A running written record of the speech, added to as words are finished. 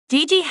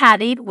Gigi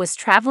Hadid was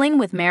traveling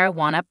with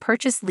marijuana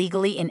purchased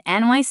legally in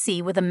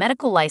NYC with a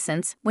medical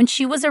license when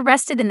she was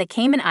arrested in the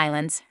Cayman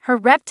Islands, her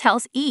rep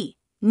tells E!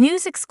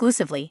 News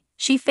exclusively.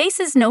 She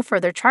faces no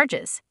further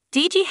charges.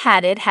 Gigi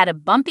Hadid had a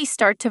bumpy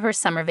start to her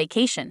summer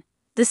vacation.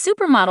 The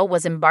supermodel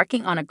was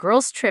embarking on a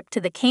girls' trip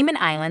to the Cayman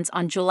Islands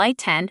on July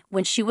 10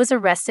 when she was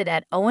arrested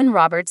at Owen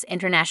Roberts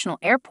International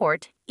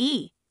Airport,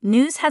 E!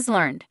 News has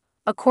learned.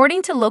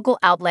 According to local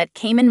outlet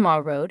Cayman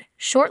Mall Road,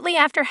 shortly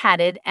after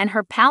Hadid and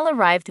her pal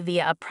arrived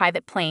via a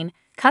private plane,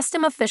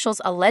 custom officials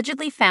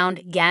allegedly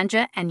found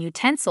ganja and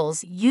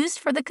utensils used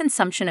for the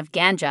consumption of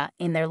ganja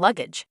in their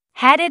luggage.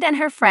 Hadid and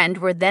her friend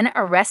were then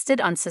arrested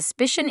on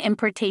suspicion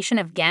importation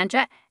of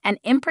ganja and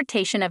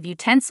importation of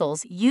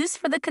utensils used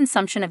for the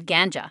consumption of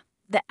ganja,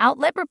 the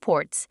outlet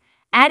reports,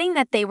 adding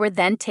that they were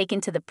then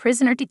taken to the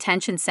prisoner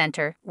detention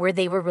center where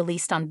they were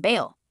released on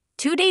bail.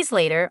 2 days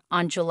later,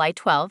 on July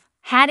 12,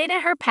 Hadid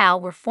and her pal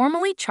were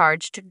formally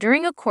charged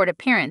during a court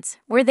appearance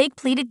where they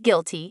pleaded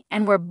guilty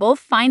and were both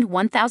fined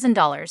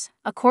 $1,000,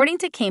 according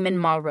to Cayman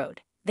Mall Road.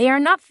 They are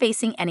not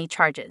facing any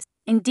charges.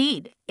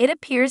 Indeed, it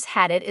appears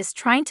Hadid is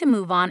trying to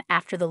move on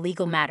after the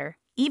legal matter,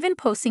 even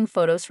posting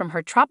photos from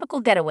her tropical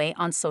getaway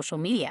on social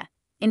media.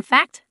 In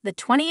fact, the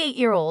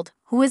 28-year-old,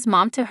 who is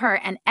mom to her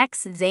and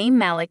ex Zayn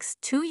Malik's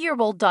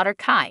 2-year-old daughter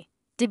Kai,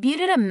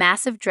 debuted a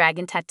massive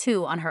dragon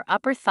tattoo on her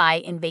upper thigh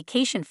in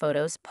vacation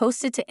photos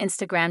posted to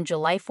Instagram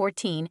July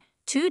 14,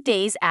 2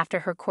 days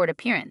after her court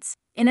appearance.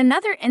 In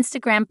another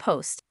Instagram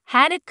post,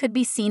 Hadid could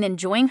be seen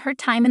enjoying her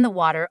time in the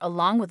water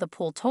along with a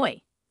pool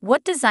toy.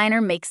 "What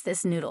designer makes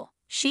this noodle?"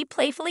 She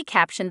playfully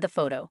captioned the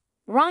photo.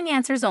 "Wrong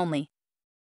answers only."